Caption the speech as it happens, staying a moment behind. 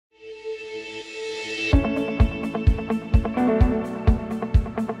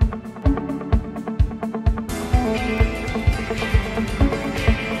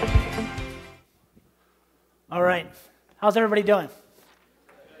How's everybody doing?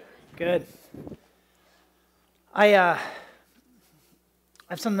 Good. I have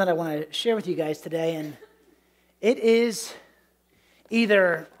something that I want to share with you guys today, and it is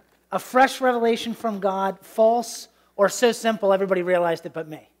either a fresh revelation from God, false, or so simple everybody realized it but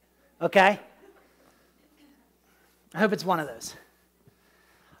me. Okay? I hope it's one of those.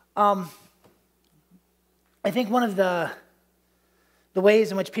 I think one of the ways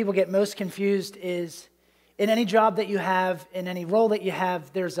in which people get most confused is in any job that you have, in any role that you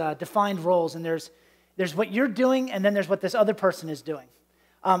have, there's defined roles, and there's what you're doing, and then there's what this other person is doing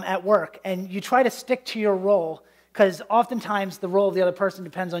at work. And you try to stick to your role, because oftentimes the role of the other person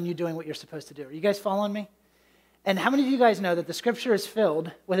depends on you doing what you're supposed to do. Are you guys following me? And how many of you guys know that the Scripture is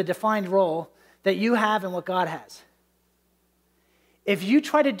filled with a defined role that you have and what God has? If you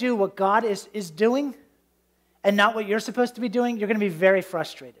try to do what God is doing and not what you're supposed to be doing, you're going to be very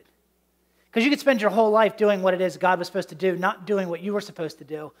frustrated. Because you could spend your whole life doing what it is God was supposed to do, not doing what you were supposed to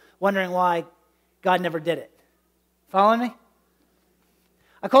do, wondering why God never did it. Following me?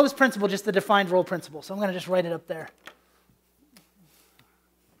 I call this principle just the defined role principle, so I'm going to just write it up there.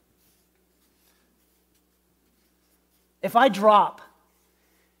 If I drop,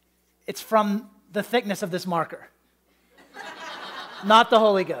 it's from the thickness of this marker, not the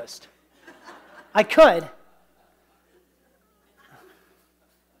Holy Ghost. I could.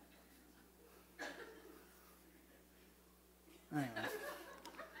 Anyway,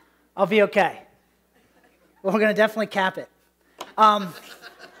 I'll be okay. Well, we're going to definitely cap it. How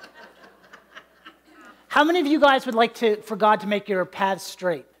many of you guys would like for God to make your paths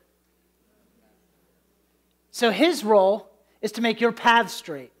straight? So his role is to make your paths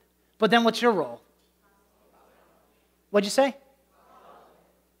straight. But then what's your role? What'd you say?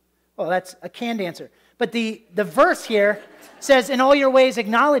 Well, that's a canned answer. But the verse here says, in all your ways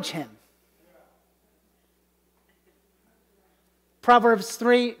acknowledge him. Proverbs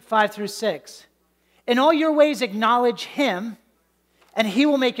 3, 5 through 6. In all your ways acknowledge him, and he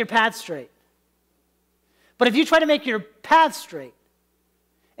will make your path straight. But if you try to make your path straight,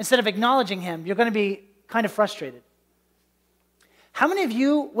 instead of acknowledging him, you're going to be kind of frustrated. How many of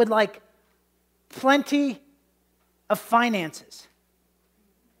you would like plenty of finances?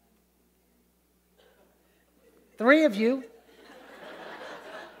 3 of you.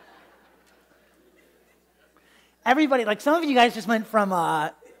 Everybody, like some of you guys just went from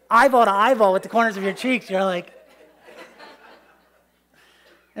eyeball to eyeball with the corners of your cheeks. You're like,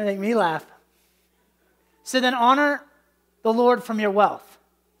 that make me laugh. So then honor the Lord from your wealth.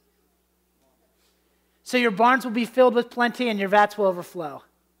 So your barns will be filled with plenty and your vats will overflow.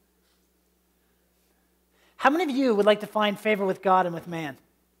 How many of you would like to find favor with God and with man?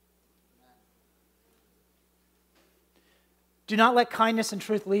 Do not let kindness and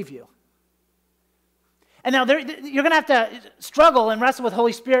truth leave you. And now you're going to have to struggle and wrestle with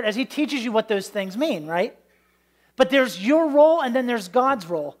Holy Spirit as he teaches you what those things mean, right? But there's your role and then there's God's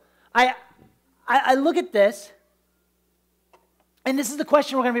role. I look at this, and this is the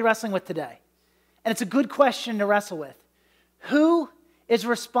question we're going to be wrestling with today. And it's a good question to wrestle with. Who is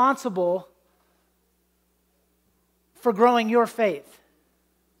responsible for growing your faith?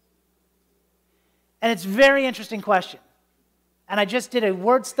 And it's a very interesting question. And I just did a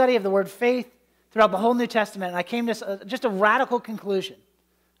word study of the word faith throughout the whole New Testament, and I came to just a radical conclusion,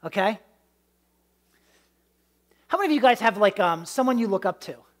 okay? How many of you guys have like someone you look up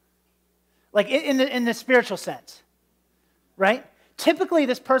to? Like in the spiritual sense, right? Typically,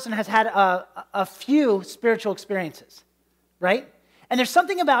 this person has had a few spiritual experiences, right? And there's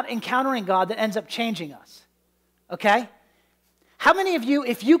something about encountering God that ends up changing us, okay? How many of you,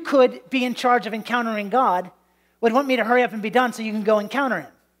 if you could be in charge of encountering God, would want me to hurry up and be done so you can go encounter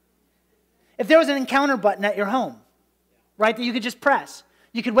him? If there was an encounter button at your home, right, that you could just press,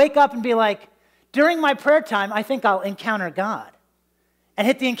 you could wake up and be like, during my prayer time, I think I'll encounter God. And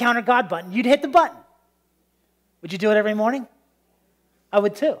hit the encounter God button. You'd hit the button. Would you do it every morning? I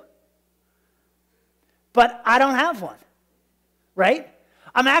would too. But I don't have one, right?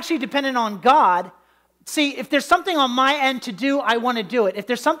 I'm actually dependent on God. See, if there's something on my end to do, I want to do it. If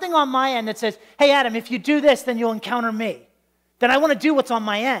there's something on my end that says, hey, Adam, if you do this, then you'll encounter me, then I want to do what's on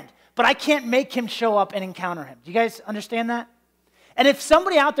my end. But I can't make him show up and encounter him. Do you guys understand that? And if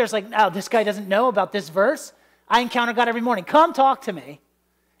somebody out there is like, oh, this guy doesn't know about this verse, I encounter God every morning. Come talk to me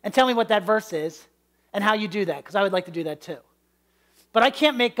and tell me what that verse is and how you do that, because I would like to do that too. But I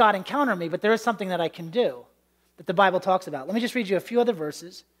can't make God encounter me, but there is something that I can do that the Bible talks about. Let me just read you a few other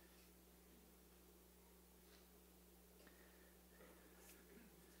verses.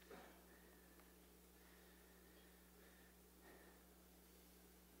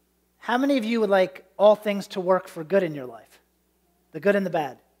 How many of you would like all things to work for good in your life? The good and the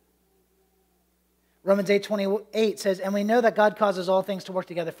bad. Romans 8:28 says, and we know that God causes all things to work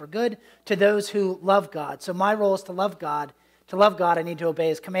together for good to those who love God. So my role is to love God. To love God, I need to obey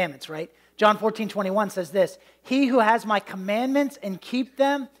his commandments, right? John 14:21 says this, he who has my commandments and keep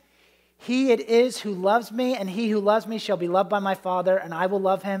them, he it is who loves me, and he who loves me shall be loved by my Father, and I will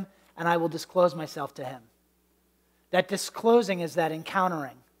love him, and I will disclose myself to him. That disclosing is that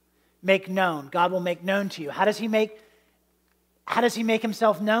encountering. Make known. God will make known to you. How does he make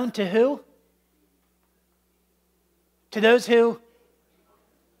himself known? To who? To those who?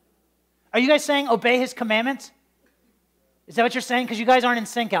 Are you guys saying obey his commandments? Is that what you're saying? Because you guys aren't in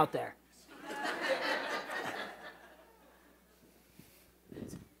sync out there.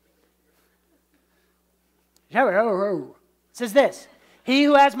 It says this, he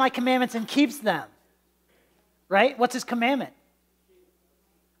who has my commandments and keeps them, right? What's his commandment?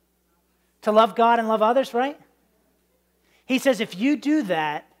 To love God and love others, right? He says, if you do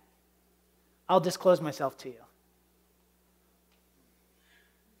that, I'll disclose myself to you.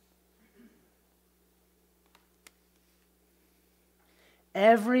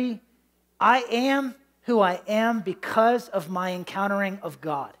 I am who I am because of my encountering of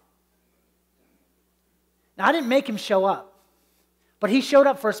God. Now, I didn't make him show up, but he showed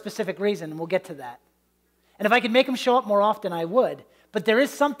up for a specific reason, and we'll get to that. And if I could make him show up more often, I would. But there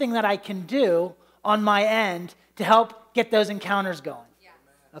is something that I can do on my end to help get those encounters going.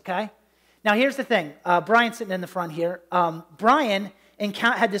 Okay? Now, here's the thing. Brian's sitting in the front here. Brian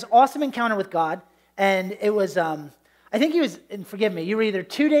had this awesome encounter with God, and it was, I think he was, and forgive me, you were either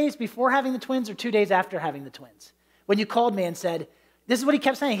 2 days before having the twins or 2 days after having the twins. When you called me and said, this is what he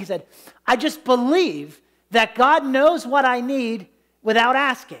kept saying. He said, I just believe that God knows what I need without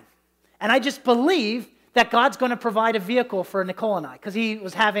asking. And I just believe that God's going to provide a vehicle for Nicole and I, because he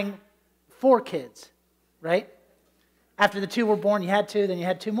was having 4 kids, right? After the 2 were born, you had 2, then you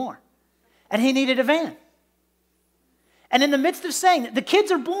had 2 more. And he needed a van. And in the midst of saying that, the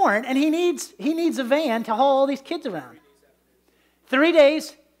kids are born, and he needs a van to haul all these kids around. 3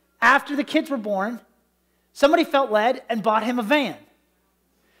 days after the kids were born, somebody felt led and bought him a van.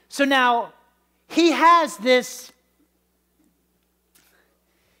 So now, he has this,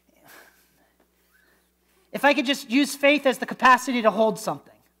 if I could just use faith as the capacity to hold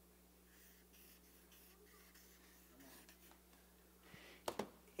something.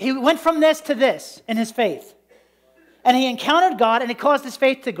 He went from this to this in his faith. And he encountered God, and it caused his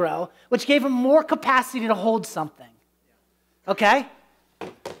faith to grow, which gave him more capacity to hold something. Okay?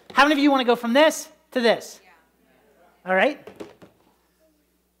 How many of you want to go from this to this? All right?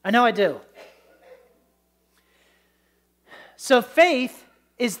 I know I do. So faith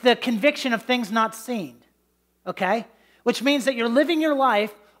is the conviction of things not seen, okay? Which means that you're living your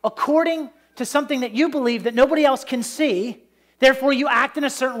life according to something that you believe that nobody else can see, therefore you act in a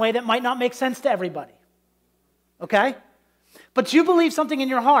certain way that might not make sense to everybody, okay? But you believe something in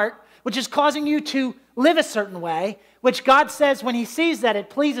your heart which is causing you to live a certain way, which God says when he sees that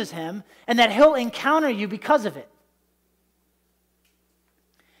it pleases him and that he'll encounter you because of it.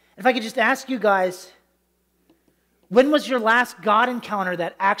 If I could just ask you guys, when was your last God encounter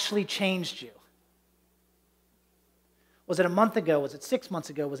that actually changed you? Was it a month ago? Was it 6 months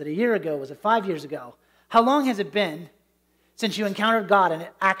ago? Was it a year ago? Was it 5 years ago? How long has it been since you encountered God and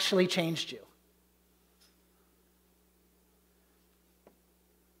it actually changed you?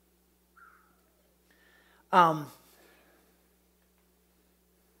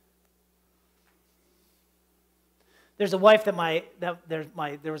 There's a wife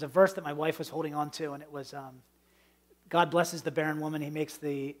there was a verse that my wife was holding on to, and it was, God blesses the barren woman. He makes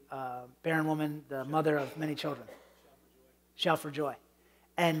the barren woman the mother of many children. Shout for joy.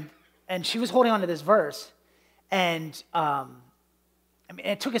 And she was holding on to this verse, and I mean,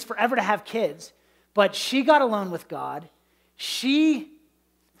 it took us forever to have kids, but she got alone with God. She,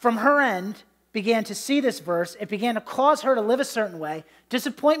 from her end, began to see this verse. It began to cause her to live a certain way.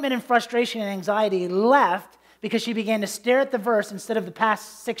 Disappointment and frustration and anxiety left because she began to stare at the verse instead of the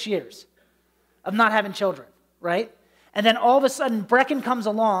past 6 years of not having children, right? And then all of a sudden, Brecken comes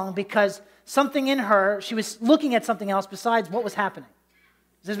along because something in her, she was looking at something else besides what was happening.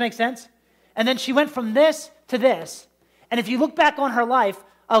 Does this make sense? And then she went from this to this. And if you look back on her life,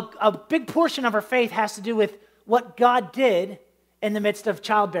 a big portion of her faith has to do with what God did in the midst of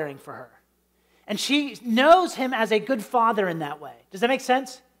childbearing for her. And she knows him as a good father in that way. Does that make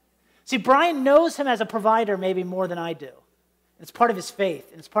sense? See, Brian knows him as a provider maybe more than I do. It's part of his faith,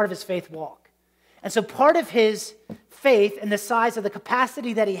 and it's part of his faith walk. And so part of his faith and the size of the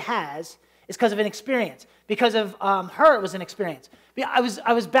capacity that he has is because of an experience. Because of her, it was an experience. I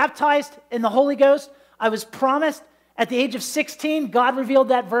was baptized in the Holy Ghost. I was promised at the age of 16, God revealed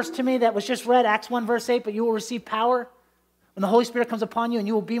that verse to me that was just read, Acts 1, verse 8, but you will receive power when the Holy Spirit comes upon you and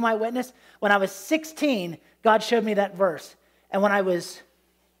you will be my witness. When I was 16, God showed me that verse. And when I was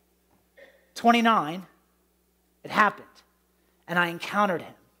 29, it happened. And I encountered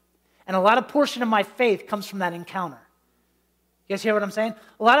him. And a lot of portion of my faith comes from that encounter. You guys hear what I'm saying?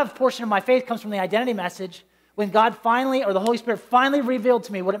 A lot of portion of my faith comes from the identity message when God finally, or the Holy Spirit finally revealed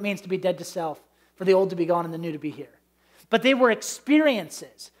to me what it means to be dead to self, for the old to be gone and the new to be here. But they were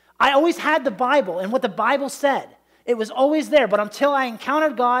experiences. I always had the Bible and what the Bible said. It was always there. But until I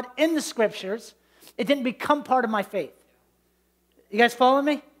encountered God in the scriptures, it didn't become part of my faith. You guys follow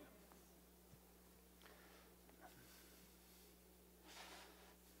me?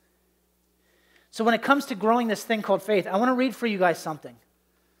 So when it comes to growing this thing called faith, I want to read for you guys something.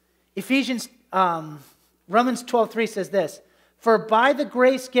 Romans 12:3 says this, "For by the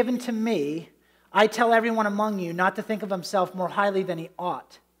grace given to me, I tell everyone among you not to think of himself more highly than he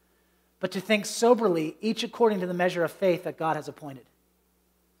ought, but to think soberly, each according to the measure of faith that God has appointed."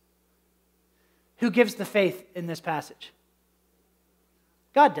 Who gives the faith in this passage?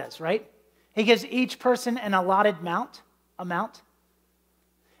 God does, right? He gives each person an allotted amount.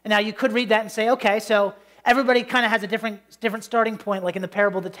 And now you could read that and say, okay, so everybody kind of has a different starting point, like in the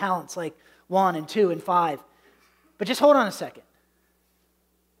parable of the talents, like 1 and 2 and 5. But just hold on a second.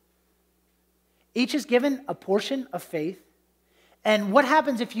 Each is given a portion of faith. And what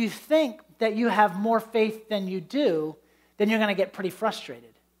happens if you think that you have more faith than you do, then you're going to get pretty frustrated.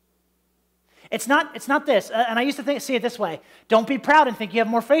 It's not this, and I used to see it this way. Don't be proud and think you have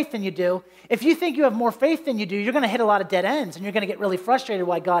more faith than you do. If you think you have more faith than you do, you're going to hit a lot of dead ends, and you're going to get really frustrated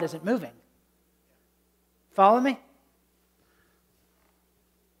why God isn't moving. Follow me?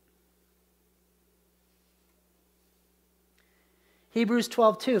 Hebrews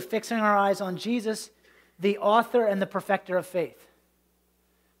 12:2, fixing our eyes on Jesus, the author and the perfecter of faith.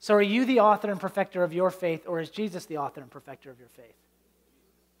 So are you the author and perfecter of your faith, or is Jesus the author and perfecter of your faith?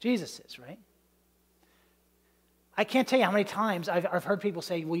 Jesus is, right? I can't tell you how many times I've heard people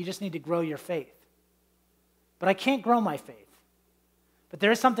say, well, you just need to grow your faith. But I can't grow my faith. But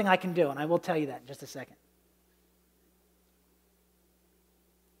there is something I can do, and I will tell you that in just a second.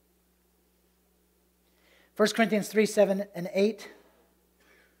 First Corinthians 3, 7 and 8.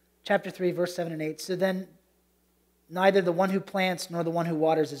 Chapter 3, verse 7 and 8. So then, neither the one who plants nor the one who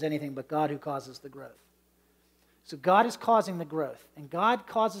waters is anything, but God who causes the growth. So God is causing the growth, and God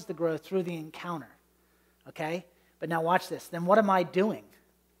causes the growth through the encounter, okay? But now watch this. Then what am I doing?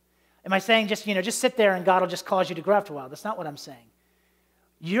 Am I saying just sit there and God will just cause you to grow after a while? That's not what I'm saying.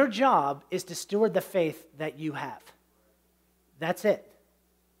 Your job is to steward the faith that you have. That's it.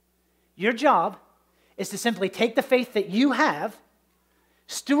 Your job is to simply take the faith that you have,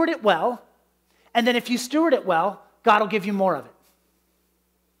 steward it well, and then if you steward it well, God will give you more of it.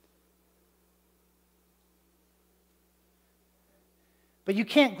 But you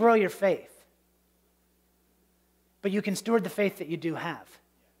can't grow your faith. But you can steward the faith that you do have.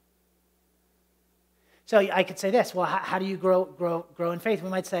 So I could say this, well, how do you grow in faith? We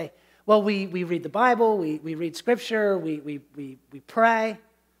might say, well, we read the Bible, we read Scripture, we pray,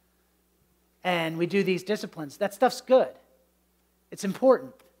 and we do these disciplines. That stuff's good. It's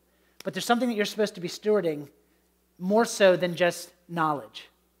important. But there's something that you're supposed to be stewarding more so than just knowledge,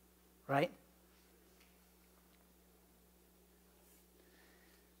 right?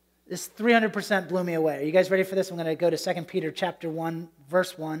 This 300% blew me away. Are you guys ready for this? I'm going to go to 2 Peter chapter 1,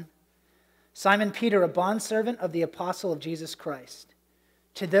 verse 1. Simon Peter, a bondservant of the apostle of Jesus Christ,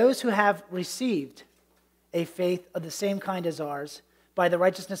 to those who have received a faith of the same kind as ours, by the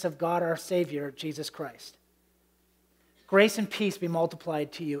righteousness of God our Savior, Jesus Christ. Grace and peace be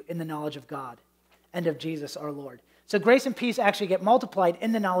multiplied to you in the knowledge of God and of Jesus our Lord. So grace and peace actually get multiplied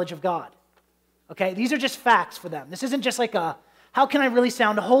in the knowledge of God. Okay? These are just facts for them. This isn't just like how can I really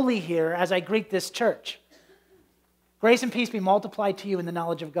sound holy here as I greet this church? Grace and peace be multiplied to you in the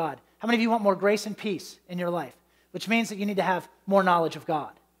knowledge of God. How many of you want more grace and peace in your life? Which means that you need to have more knowledge of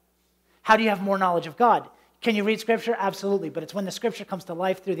God. How do you have more knowledge of God? Can you read Scripture? Absolutely. But it's when the Scripture comes to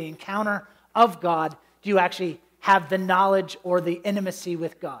life through the encounter of God, do you actually have the knowledge or the intimacy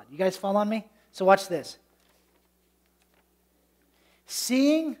with God. You guys follow me? So watch this.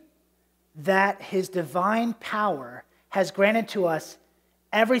 Seeing that his divine power has granted to us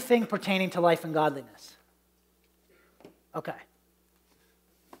everything pertaining to life and godliness. Okay.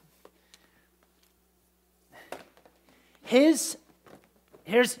 Here's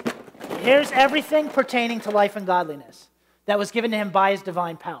everything pertaining to life and godliness that was given to him by his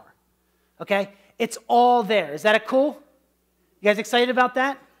divine power. Okay? It's all there. Is that a cool? You guys excited about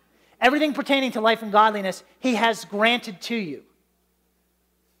that? Everything pertaining to life and godliness, he has granted to you.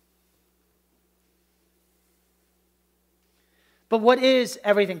 But what is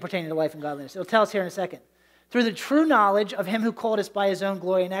everything pertaining to life and godliness? It'll tell us here in a second. Through the true knowledge of him who called us by his own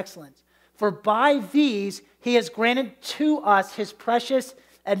glory and excellence. For by these he has granted to us his precious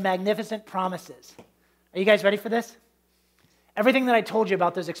and magnificent promises. Are you guys ready for this? Everything that I told you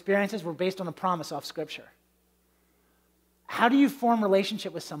about those experiences were based on a promise off Scripture. How do you form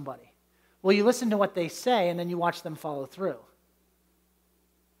relationship with somebody? Well, you listen to what they say and then you watch them follow through.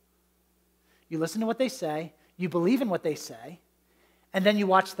 You listen to what they say, you believe in what they say, and then you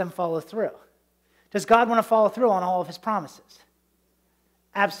watch them follow through. Does God want to follow through on all of his promises?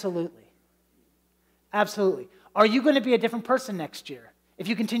 Absolutely. Absolutely. Are you going to be a different person next year if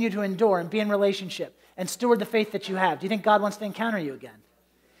you continue to endure and be in relationship and steward the faith that you have? Do you think God wants to encounter you again?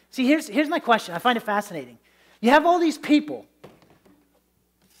 See, here's my question. I find it fascinating. You have all these people,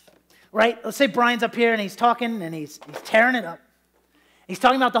 right? Let's say Brian's up here and he's talking and he's tearing it up. He's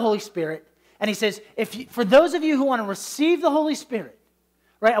talking about the Holy Spirit. And he says, for those of you who want to receive the Holy Spirit,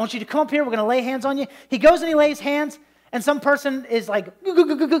 right, I want you to come up here. We're going to lay hands on you. He goes and he lays hands, and some person is like,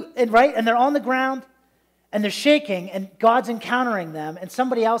 right? And they're on the ground, and they're shaking, and God's encountering them, and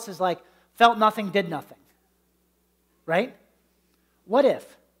somebody else is like, felt nothing, did nothing, right? What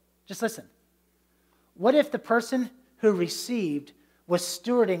if, just listen, what if the person who received was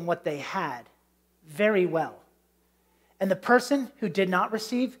stewarding what they had very well, and the person who did not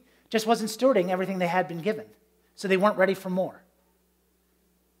receive just wasn't stewarding everything they had been given, so they weren't ready for more?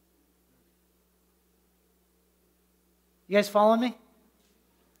 You guys following me?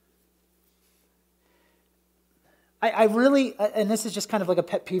 I really, and this is just kind of like a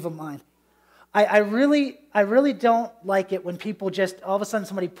pet peeve of mine, I really don't like it when people just, all of a sudden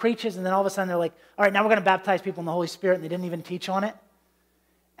somebody preaches and then all of a sudden they're like, all right, now we're going to baptize people in the Holy Spirit, and they didn't even teach on it.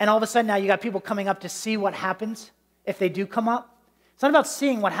 And all of a sudden now you got people coming up to see what happens if they do come up. It's not about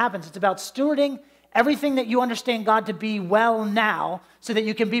seeing what happens. It's about stewarding everything that you understand God to be well now so that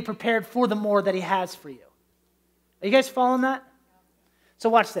you can be prepared for the more that he has for you. Are you guys following that? So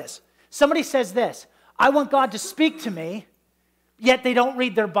watch this. Somebody says this, I want God to speak to me, yet they don't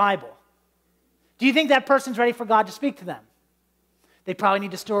read their Bible. Do you think that person's ready for God to speak to them? They probably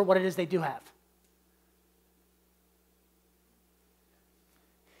need to steward what it is they do have.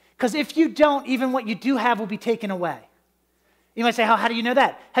 Because if you don't, even what you do have will be taken away. You might say, how do you know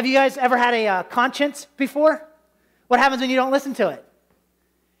that? Have you guys ever had a conscience before? What happens when you don't listen to it?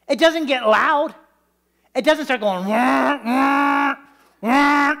 It doesn't get loud. It doesn't start going, wah, wah,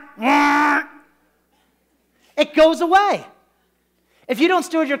 wah, wah. It goes away. If you don't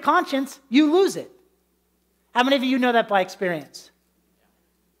steward your conscience, you lose it. How many of you know that by experience?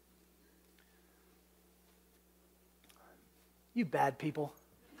 You bad people.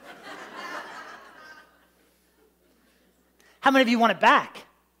 How many of you want it back?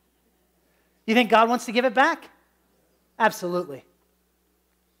 You think God wants to give it back? Absolutely.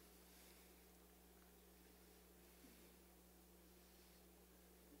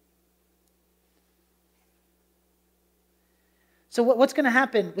 So what's going to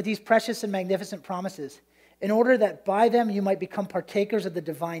happen with these precious and magnificent promises? In order that by them you might become partakers of the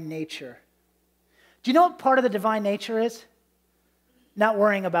divine nature. Do you know what part of the divine nature is? Not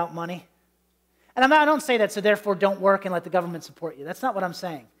worrying about money. And I don't say that so therefore don't work and let the government support you. That's not what I'm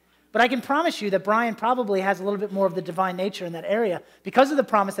saying. But I can promise you that Brian probably has a little bit more of the divine nature in that area because of the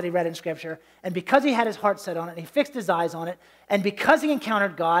promise that he read in Scripture, and because he had his heart set on it, and he fixed his eyes on it, and because he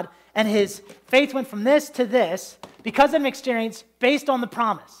encountered God, and his faith went from this to this, because of an experience based on the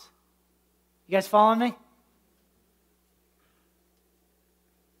promise. You guys following me?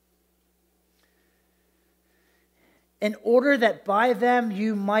 In order that by them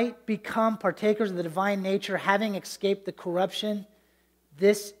you might become partakers of the divine nature, having escaped the corruption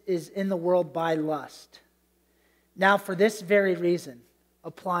this is in the world by lust. Now, for this very reason,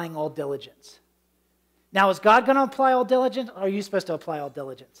 applying all diligence. Now, is God going to apply all diligence, or are you supposed to apply all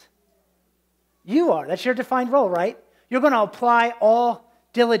diligence? You are. That's your defined role, right? You're going to apply all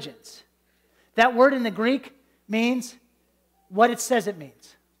diligence. That word in the Greek means what it says it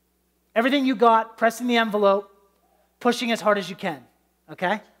means. Everything you got, pressing the envelope, pushing as hard as you can.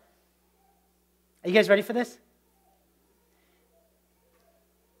 Okay? Are you guys ready for this?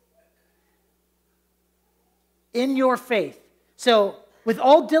 In your faith. So, with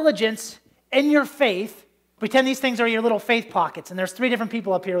all diligence, in your faith, pretend these things are your little faith pockets, and there's 3 different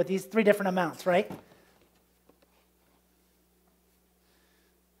people up here with these 3 different amounts, right?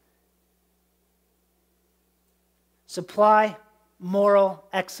 Supply moral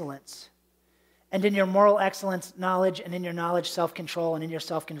excellence and in your moral excellence, knowledge, and in your knowledge, self-control, and in your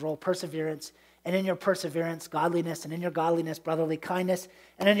self-control, perseverance, and in your perseverance, godliness, and in your godliness, brotherly kindness,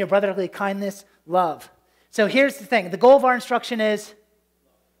 and in your brotherly kindness, love. So here's the thing. The goal of our instruction is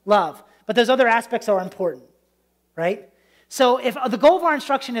love. But those other aspects are important, right? So if the goal of our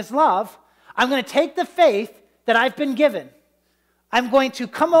instruction is love, I'm going to take the faith that I've been given. I'm going to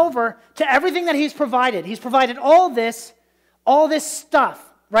come over to everything that he's provided. He's provided all this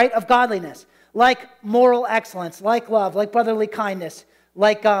stuff, right, of godliness, like moral excellence, like love, like brotherly kindness,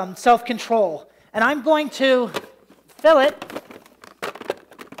 like self-control. And I'm going to fill it.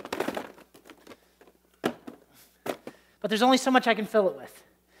 But there's only so much I can fill it with.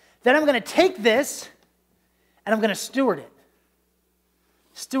 Then I'm going to take this and I'm going to steward it.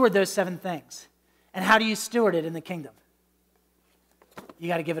 Steward those 7 things. And how do you steward it in the kingdom? You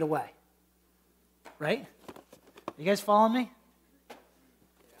got to give it away. Right? You guys following me?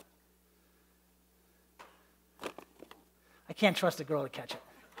 I can't trust a girl to catch it.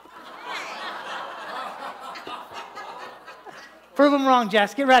 Prove them wrong,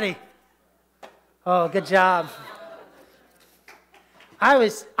 Jess. Get ready. Oh, good job. I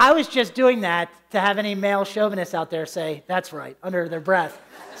was just doing that to have any male chauvinists out there say, that's right, under their breath,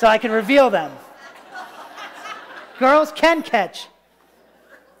 so I can reveal them. Girls can catch.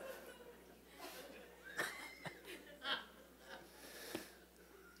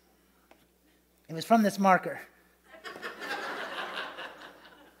 It was from this marker.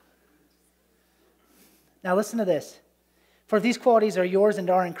 Now listen to this. For if these qualities are yours and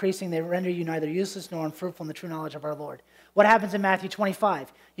are increasing, they render you neither useless nor unfruitful in the true knowledge of our Lord. What happens in Matthew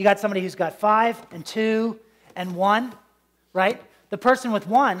 25? You got somebody who's got 5 and 2 and 1, right? The person with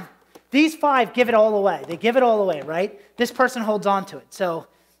 1, these 5 give it all away. They give it all away, right? This person holds on to it. So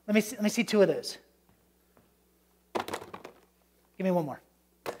let me see 2 of those. Give me one more.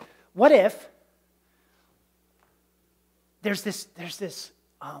 What if there's this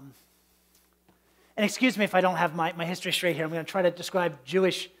and excuse me if I don't have my history straight here. I'm going to try to describe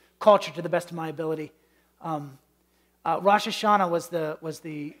Jewish culture to the best of my ability. Rosh Hashanah was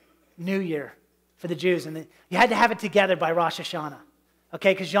the New Year for the Jews, and you had to have it together by Rosh Hashanah,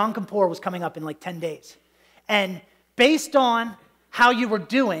 okay? Because Yom Kippur was coming up in like 10 days. And based on how you were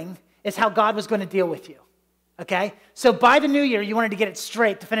doing is how God was going to deal with you, okay? So by the New Year, you wanted to get it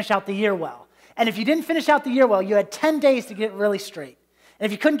straight to finish out the year well. And if you didn't finish out the year well, you had 10 days to get it really straight. And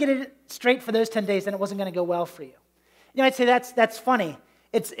if you couldn't get it straight for those 10 days, then it wasn't going to go well for you. You might say that's funny.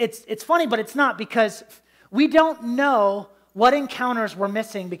 It's funny, but it's not, because we don't know what encounters we're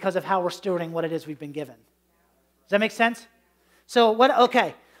missing because of how we're stewarding what it is we've been given. Does that make sense? So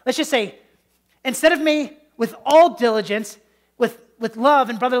okay, let's just say, instead of me with all diligence, with love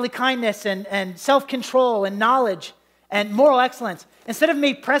and brotherly kindness and self-control and knowledge and moral excellence, instead of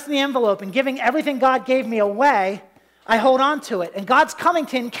me pressing the envelope and giving everything God gave me away, I hold on to it. And God's coming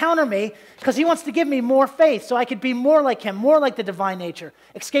to encounter me because he wants to give me more faith so I could be more like him, more like the divine nature,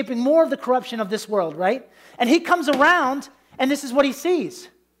 escaping more of the corruption of this world, right? And he comes around, and this is what he sees.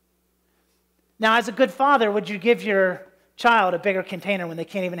 Now, as a good father, would you give your child a bigger container when they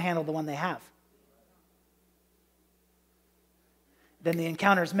can't even handle the one they have? Then the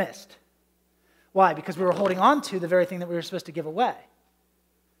encounter's missed. Why? Because we were holding on to the very thing that we were supposed to give away.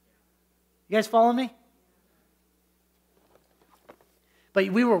 You guys follow me? But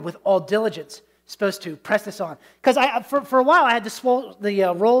we were, with all diligence, supposed to press this on. Because for a while, I had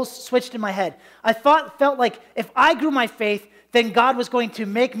the roles switched in my head. I felt like if I grew my faith, then God was going to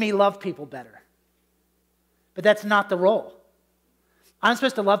make me love people better. But that's not the role. I'm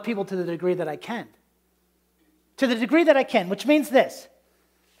supposed to love people to the degree that I can. To the degree that I can, which means this.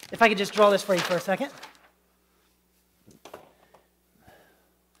 If I could just draw this for you for a second.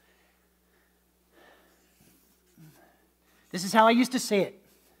 This is how I used to see it.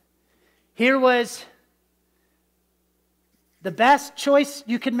 Here was the best choice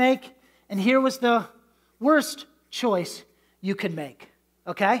you could make, and here was the worst choice you could make,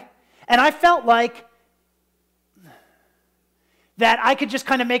 okay? And I felt like that I could just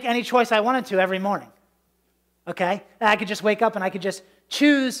kind of make any choice I wanted to every morning, okay? That I could just wake up and I could just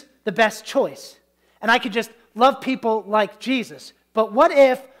choose the best choice, and I could just love people like Jesus. But what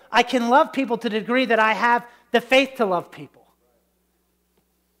if I can love people to the degree that I have the faith to love people?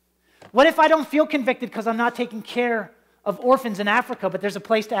 What if I don't feel convicted because I'm not taking care of orphans in Africa, but there's a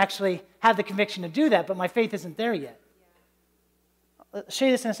place to actually have the conviction to do that, but my faith isn't there yet? I'll show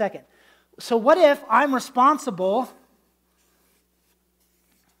you this in a second. So what if I'm responsible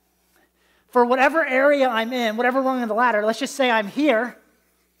for whatever area I'm in, whatever rung of the ladder? Let's just say I'm here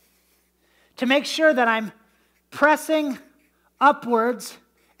to make sure that I'm pressing upwards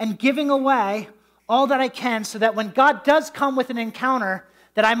and giving away all that I can so that when God does come with an encounter,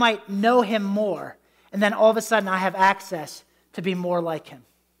 that I might know him more. And then all of a sudden I have access to be more like him.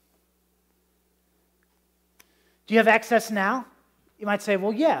 Do you have access now? You might say,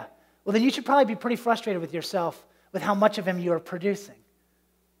 well, yeah. Well, then you should probably be pretty frustrated with yourself with how much of him you are producing.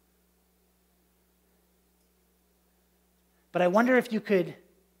 But I wonder if you could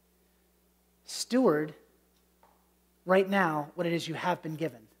steward right now what it is you have been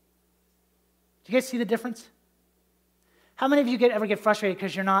given. Do you guys see the difference? How many of you ever get frustrated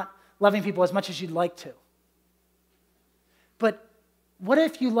because you're not loving people as much as you'd like to? But what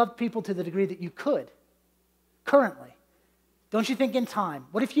if you loved people to the degree that you could currently? Don't you think in time?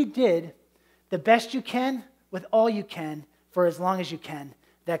 What if you did the best you can with all you can for as long as you can,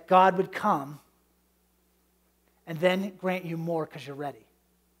 that God would come and then grant you more because you're ready?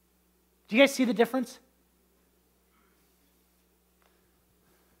 Do you guys see the difference?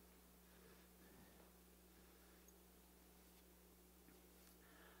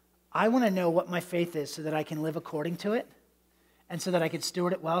 I want to know what my faith is so that I can live according to it and so that I could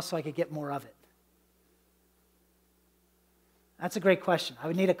steward it well so I could get more of it. That's a great question. I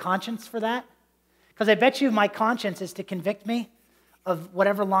would need a conscience for that, because I bet you my conscience is to convict me of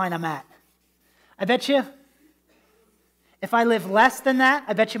whatever line I'm at. I bet you if I live less than that,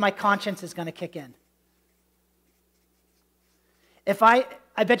 I bet you my conscience is going to kick in.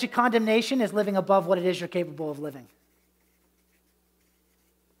 I bet you condemnation is living above what it is you're capable of living.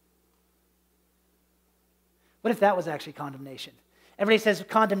 What if that was actually condemnation? Everybody says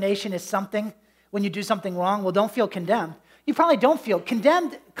condemnation is something when you do something wrong. Well, don't feel condemned. You probably don't feel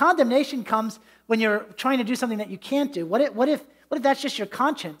condemned. Condemnation comes when you're trying to do something that you can't do. What if that's just your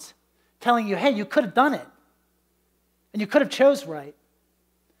conscience telling you, hey, you could have done it, and you could have chose right,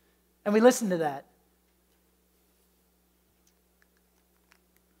 and we listen to that.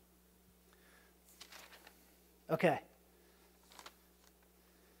 Okay.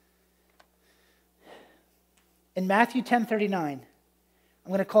 In Matthew 10:39, I'm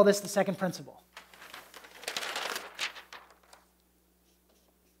going to call this the second principle.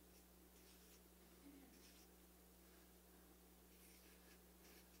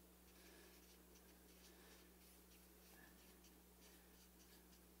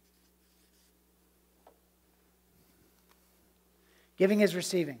 Giving is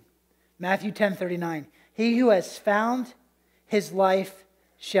receiving. Matthew 10:39. He who has found his life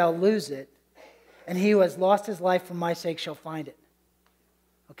shall lose it, and he who has lost his life for my sake shall find it.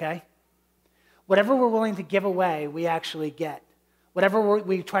 Okay? Whatever we're willing to give away, we actually get. Whatever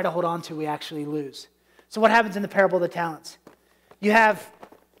we try to hold on to, we actually lose. So what happens in the parable of the talents? You have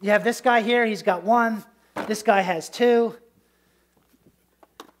this guy here, he's got 1. This guy has 2.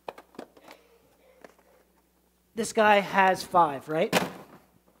 This guy has 5, right?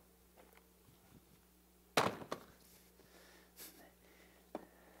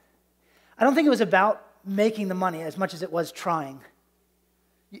 I don't think it was about making the money as much as it was trying.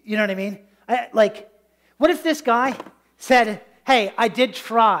 You know what I mean? What if this guy said, hey, I did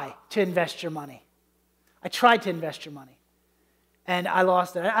try to invest your money. I tried to invest your money, and I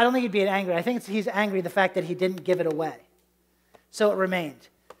lost it. I don't think he'd be angry. I think he's angry the fact that he didn't give it away. So it remained.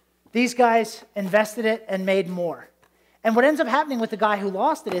 These guys invested it and made more. And what ends up happening with the guy who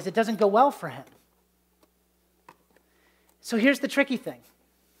lost it is it doesn't go well for him. So here's the tricky thing.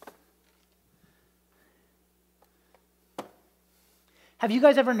 Have you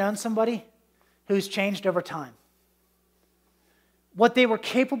guys ever known somebody who's changed over time? What they were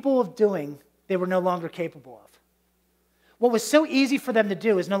capable of doing, they were no longer capable of. What was so easy for them to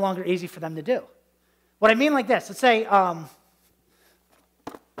do is no longer easy for them to do. What I mean like this, let's say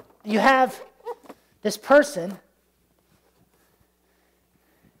you have this person,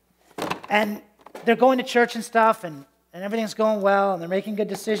 and they're going to church and stuff, and everything's going well, and they're making good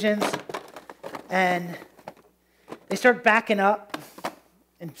decisions, and they start backing up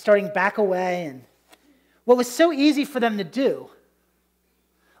and starting back away, and what was so easy for them to do,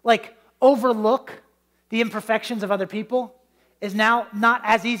 like overlook the imperfections of other people, is now not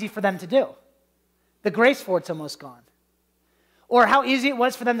as easy for them to do. The grace for it's almost gone. Or how easy it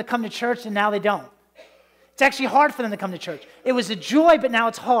was for them to come to church and now they don't. It's actually hard for them to come to church. It was a joy, but now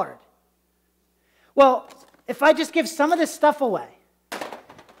it's hard. Well, if I just give some of this stuff away,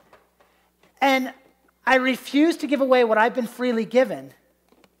 and I refuse to give away what I've been freely given,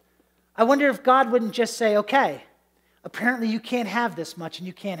 I wonder if God wouldn't just say, okay, apparently you can't have this much and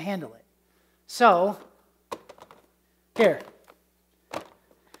you can't handle it. So, here,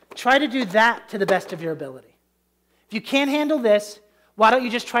 try to do that to the best of your ability. If you can't handle this, why don't you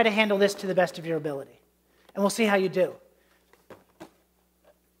just try to handle this to the best of your ability? And we'll see how you do.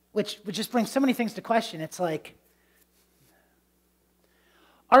 which just brings so many things to question. It's like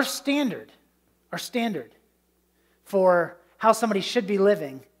our standard for how somebody should be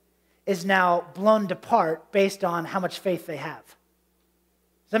living is now blown apart based on how much faith they have.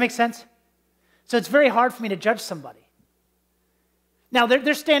 Does that make sense? So it's very hard for me to judge somebody. Now,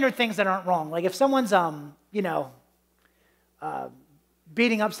 there's standard things that aren't wrong. Like if someone's,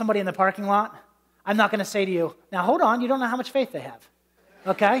 beating up somebody in the parking lot, I'm not going to say to you, now hold on, you don't know how much faith they have.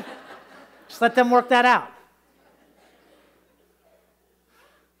 Okay? Just let them work that out.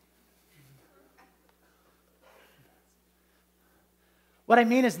 What I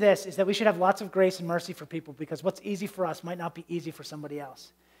mean is this, is that we should have lots of grace and mercy for people because what's easy for us might not be easy for somebody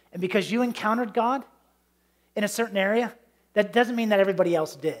else. And because you encountered God in a certain area, that doesn't mean that everybody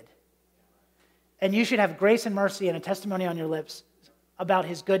else did. And you should have grace and mercy and a testimony on your lips about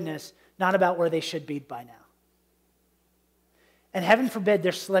his goodness, not about where they should be by now. And heaven forbid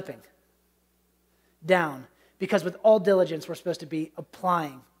they're slipping down because with all diligence we're supposed to be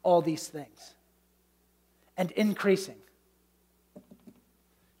applying all these things and increasing.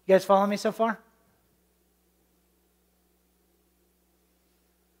 You guys follow me so far?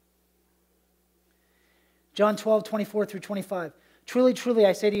 John 12, 24 through 25. Truly, truly,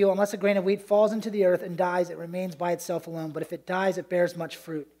 I say to you, unless a grain of wheat falls into the earth and dies, it remains by itself alone. But if it dies, it bears much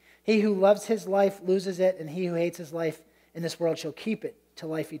fruit. He who loves his life loses it, and he who hates his life in this world shall keep it to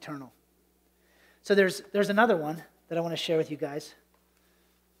life eternal. So there's another one that I want to share with you guys.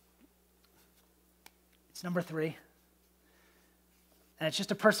 It's number 3. And it's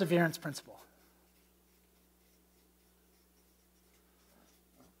just a perseverance principle.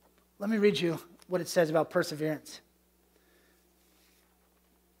 Let me read you what it says about perseverance.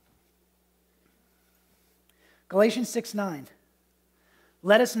 Galatians 6:9.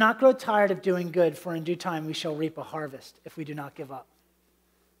 Let us not grow tired of doing good, for in due time we shall reap a harvest if we do not give up.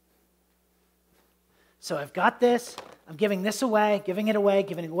 So I've got this, I'm giving this away, giving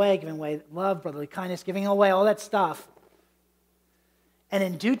away love, brotherly kindness, giving away all that stuff. And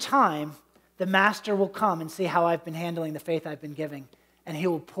in due time, the master will come and see how I've been handling the faith I've been giving, and he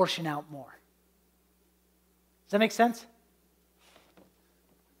will portion out more. Does that make sense?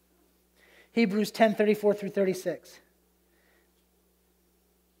 Hebrews 10:34 through 36.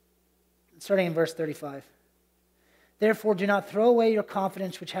 Starting in verse 35. Therefore, do not throw away your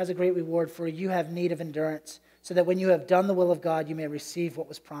confidence, which has a great reward, for you have need of endurance, so that when you have done the will of God, you may receive what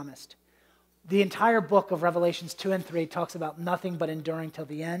was promised. The entire book of Revelations 2 and 3 talks about nothing but enduring till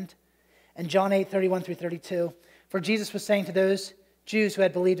the end. And John 8:31 through 32. For Jesus was saying to those Jews who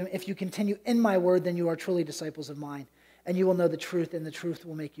had believed him, if you continue in my word, then you are truly disciples of mine, and you will know the truth, and the truth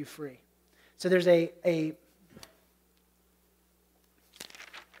will make you free. So there's if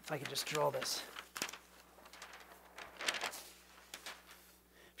I could just draw this.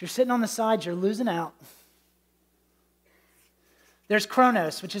 If you're sitting on the sides, you're losing out. There's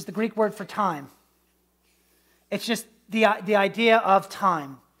chronos, which is the Greek word for time. It's just the idea of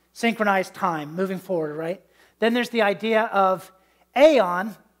time, synchronized time, moving forward, right? Then there's the idea of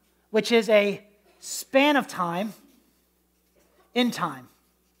aeon, which is a span of time in time.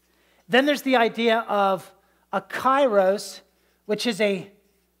 Then there's the idea of a kairos, which is a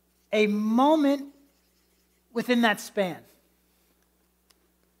moment within that span.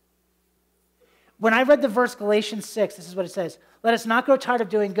 When I read the verse Galatians 6, this is what it says. Let us not grow tired of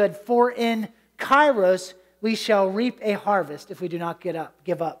doing good, for in kairos we shall reap a harvest if we do not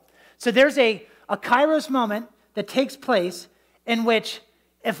give up. So there's a kairos moment that takes place in which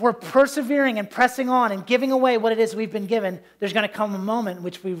if we're persevering and pressing on and giving away what it is we've been given, there's going to come a moment in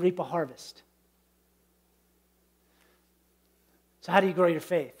which we reap a harvest. So how do you grow your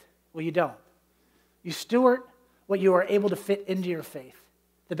faith? Well, you don't. You steward what you are able to fit into your faith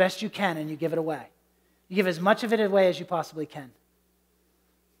the best you can, and you give it away. You give as much of it away as you possibly can.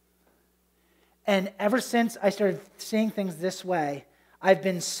 And ever since I started seeing things this way, I've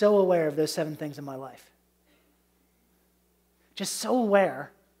been so aware of those 7 things in my life. Just so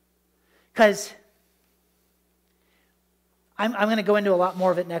aware, because I'm going to go into a lot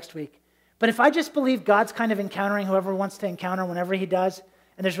more of it next week. But if I just believe God's kind of encountering whoever wants to encounter whenever he does,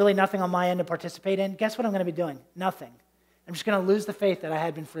 and there's really nothing on my end to participate in, guess what I'm going to be doing? Nothing. I'm just going to lose the faith that I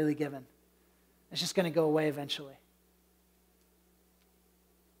had been freely given. It's just going to go away eventually.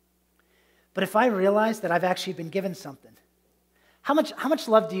 But if I realize that I've actually been given something, how much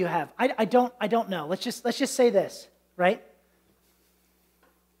love do you have? I don't know. Let's just say this, right?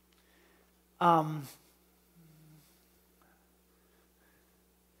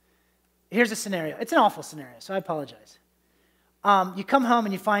 Here's a scenario. It's an awful scenario, so I apologize. You come home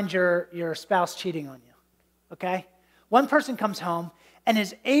and you find your spouse cheating on you, okay? One person comes home and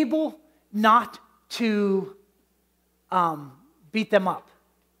is able not to beat them up,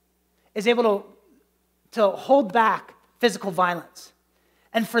 is able to hold back physical violence.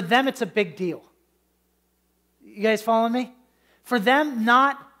 And for them, it's a big deal. You guys following me? For them,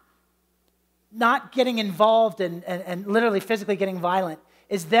 not getting involved and literally physically getting violent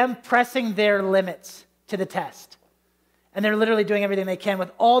is them pressing their limits to the test. And they're literally doing everything they can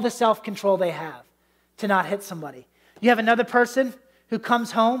with all the self-control they have to not hit somebody. You have another person who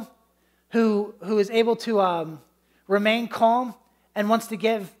comes home who is able to remain calm and wants to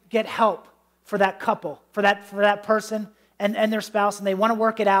get help for that couple, for that person and their spouse, and they want to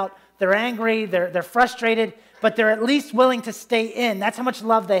work it out. They're angry, they're frustrated, but they're at least willing to stay in. That's how much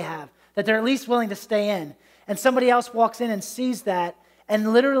love they have, that they're at least willing to stay in. And somebody else walks in and sees that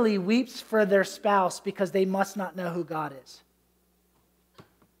and literally weeps for their spouse because they must not know who God is.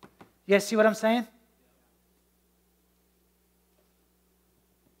 You guys see what I'm saying?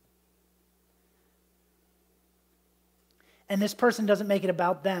 And this person doesn't make it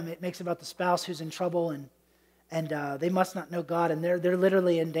about them. It makes it about the spouse who's in trouble, and they must not know God, and they're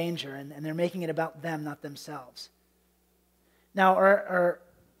literally in danger, and they're making it about them, not themselves. Now,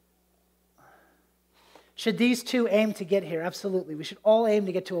 should these two aim to get here? Absolutely. We should all aim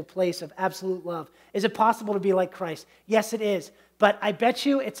to get to a place of absolute love. Is it possible to be like Christ? Yes, it is. But I bet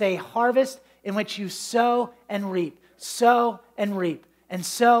you it's a harvest in which you sow and reap, sow and reap, and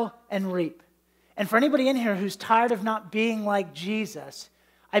sow and reap. And for anybody in here who's tired of not being like Jesus,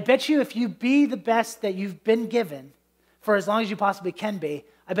 I bet you if you be the best that you've been given for as long as you possibly can be,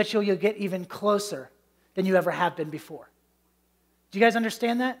 I bet you'll get even closer than you ever have been before. Do you guys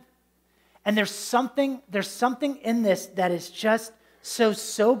understand that? And there's something in this that is just so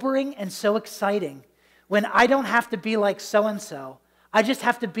sobering and so exciting when I don't have to be like so-and-so. I just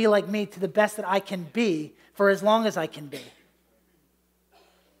have to be like me to the best that I can be for as long as I can be.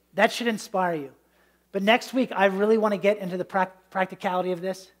 That should inspire you. But next week, I really want to get into the practicality of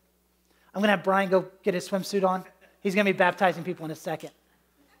this. I'm going to have Brian go get his swimsuit on. He's going to be baptizing people in a second.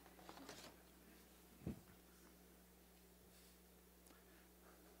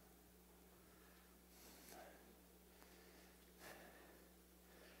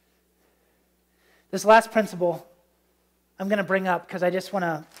 This last principle I'm going to bring up because I just want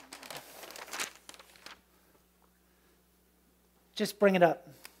to bring it up.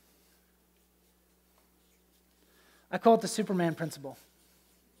 I call it the Superman principle.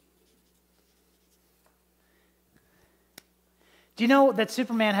 Do you know that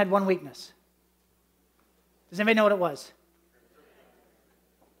Superman had one weakness? Does anybody know what it was?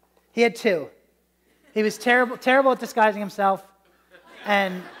 He had two. He was terrible at disguising himself,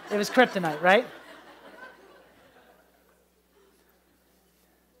 and it was kryptonite, right?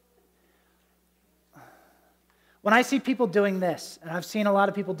 When I see people doing this, and I've seen a lot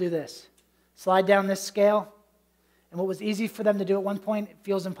of people do this, slide down this scale, and what was easy for them to do at one point, it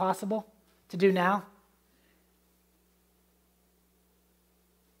feels impossible to do now.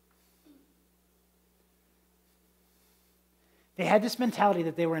 They had this mentality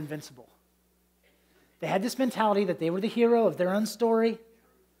that they were invincible. They had this mentality that they were the hero of their own story.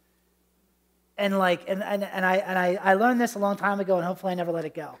 And I learned this a long time ago, and hopefully I never let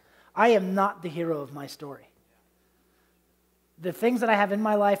it go. I am not the hero of my story. The things that I have in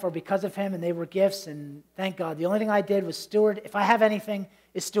my life are because of him, and they were gifts, and thank God. The only thing I did was steward, if I have anything,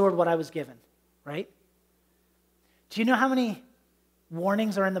 is steward what I was given, right? Do you know how many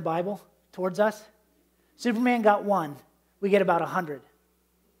warnings are in the Bible towards us? Superman got one. We get about 100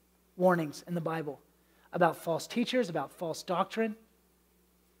 warnings in the Bible about false teachers, about false doctrine,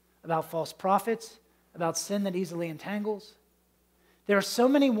 about false prophets, about sin that easily entangles. There are so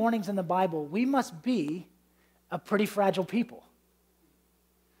many warnings in the Bible. We must be a pretty fragile people.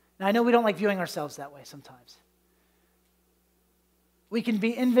 Now, I know we don't like viewing ourselves that way sometimes. We can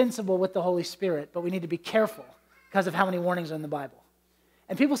be invincible with the Holy Spirit, but we need to be careful because of how many warnings are in the Bible.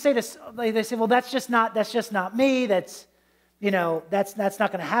 And people say this, they say, well, that's just not me. That's not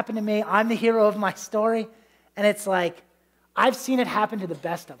going to happen to me. I'm the hero of my story. And it's like, I've seen it happen to the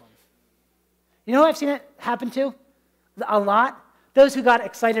best of them. You know who I've seen it happen to? A lot? Those who got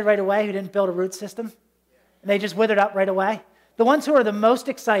excited right away, who didn't build a root system, and they just withered up right away. The ones who are the most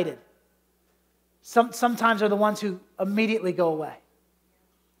excited sometimes are the ones who immediately go away.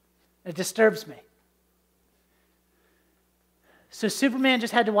 It disturbs me. So Superman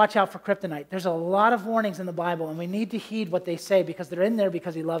just had to watch out for kryptonite. There's a lot of warnings in the Bible, and we need to heed what they say because they're in there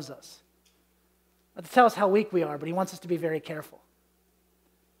because he loves us. Not to tell us how weak we are, but he wants us to be very careful.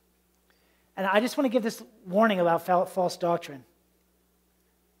 And I just want to give this warning about false doctrine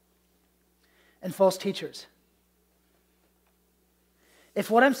and false teachers. If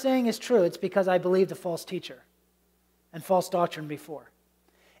what I'm saying is true, it's because I believed a false teacher and false doctrine before.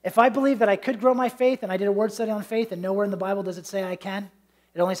 If I believe that I could grow my faith, and I did a word study on faith, and nowhere in the Bible does it say I can,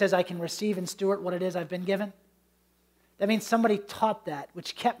 it only says I can receive and steward what it is I've been given, that means somebody taught that,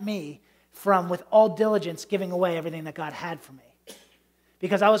 which kept me from, with all diligence, giving away everything that God had for me.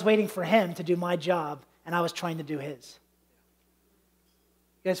 Because I was waiting for him to do my job, and I was trying to do his.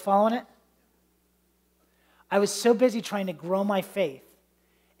 You guys following it? I was so busy trying to grow my faith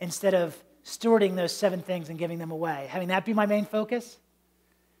instead of stewarding those 7 things and giving them away, having that be my main focus,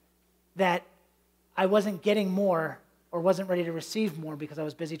 that I wasn't getting more or wasn't ready to receive more because I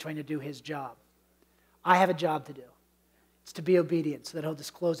was busy trying to do his job. I have a job to do. It's to be obedient so that he'll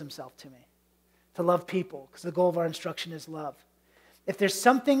disclose himself to me, to love people, because the goal of our instruction is love. If there's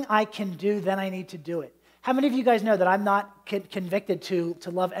something I can do, then I need to do it. How many of you guys know that I'm not convicted to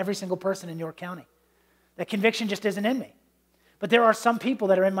love every single person in York County? That conviction just isn't in me. But there are some people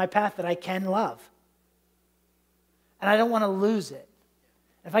that are in my path that I can love. And I don't want to lose it.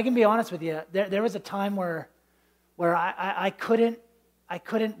 If I can be honest with you, there was a time where I couldn't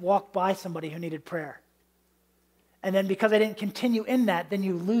walk by somebody who needed prayer. And then because I didn't continue in that, then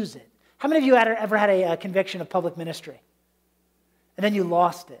you lose it. How many of you ever had a conviction of public ministry? And then you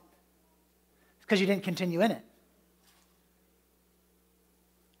lost it because you didn't continue in it.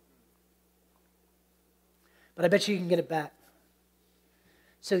 But I bet you can get it back.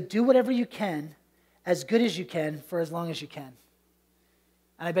 So do whatever you can, as good as you can, for as long as you can.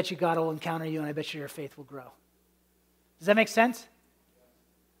 And I bet you God will encounter you, and I bet you your faith will grow. Does that make sense?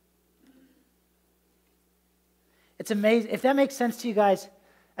 It's amazing. If that makes sense to you guys,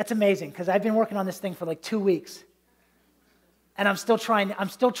 that's amazing, because I've been working on this thing for like 2 weeks. And I'm still trying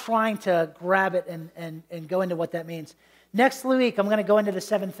to grab it and go into what that means. Next week, I'm going to go into the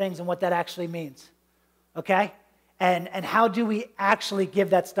 7 things and what that actually means. Okay? And how do we actually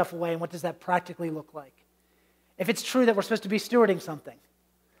give that stuff away, and what does that practically look like? If it's true that we're supposed to be stewarding something,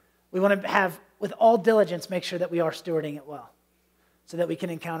 we want to have, with all diligence, make sure that we are stewarding it well, so that we can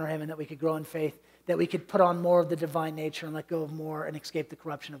encounter him and that we could grow in faith, that we could put on more of the divine nature and let go of more and escape the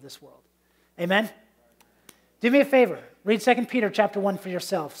corruption of this world. Amen? Do me a favor. Read 2 Peter chapter 1 for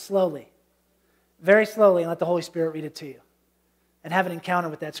yourself, slowly. Very slowly, and let the Holy Spirit read it to you. And have an encounter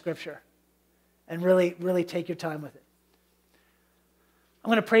with that scripture. And really, really take your time with it. I'm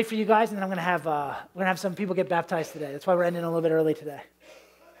going to pray for you guys, and then we're going to have some people get baptized today. That's why we're ending a little bit early today.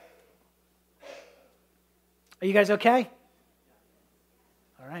 Are you guys okay?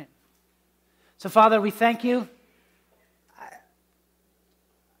 All right. So, Father, we thank you.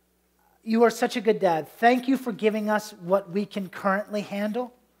 You are such a good dad. Thank you for giving us what we can currently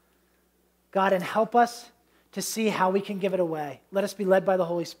handle. God, and help us to see how we can give it away. Let us be led by the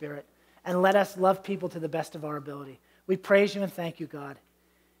Holy Spirit, and let us love people to the best of our ability. We praise you and thank you, God.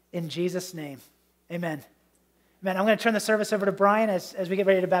 In Jesus' name, amen. Amen. I'm going to turn the service over to Brian as we get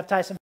ready to baptize him.